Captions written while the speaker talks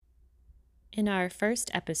In our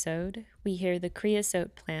first episode, we hear the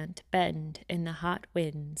creosote plant bend in the hot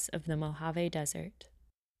winds of the Mojave Desert.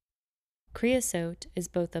 Creosote is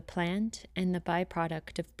both a plant and the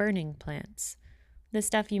byproduct of burning plants, the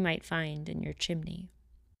stuff you might find in your chimney.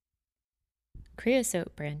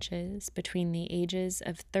 Creosote branches between the ages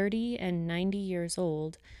of 30 and 90 years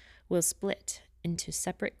old will split into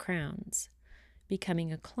separate crowns,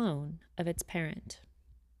 becoming a clone of its parent.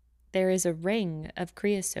 There is a ring of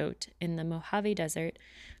creosote in the Mojave Desert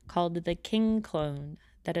called the king clone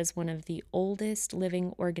that is one of the oldest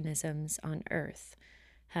living organisms on Earth,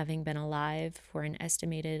 having been alive for an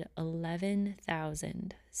estimated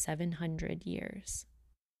 11,700 years.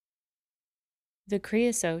 The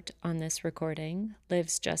creosote on this recording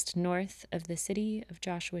lives just north of the city of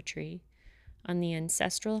Joshua Tree, on the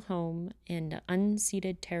ancestral home and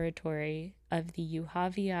unceded territory of the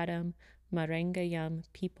Uhaviatam Marangayam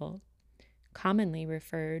people, commonly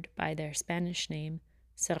referred by their Spanish name,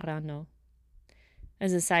 Serrano.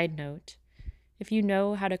 As a side note, if you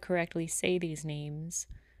know how to correctly say these names,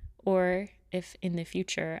 or if in the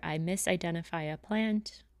future I misidentify a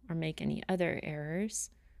plant or make any other errors,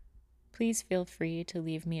 please feel free to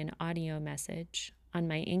leave me an audio message on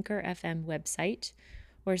my Anchor FM website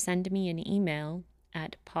or send me an email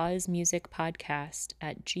at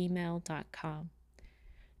pausemusicpodcast@gmail.com.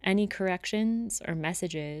 Any corrections or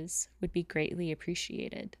messages would be greatly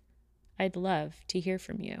appreciated. I'd love to hear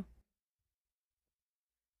from you.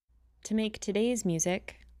 To make today's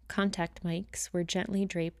music, contact mics were gently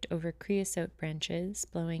draped over creosote branches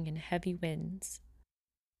blowing in heavy winds.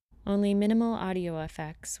 Only minimal audio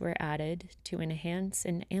effects were added to enhance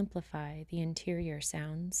and amplify the interior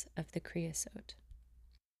sounds of the creosote.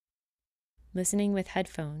 Listening with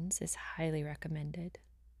headphones is highly recommended.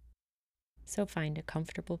 So find a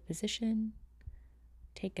comfortable position,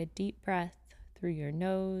 take a deep breath through your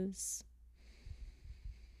nose,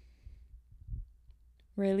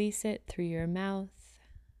 release it through your mouth,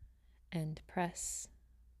 and press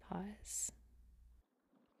pause.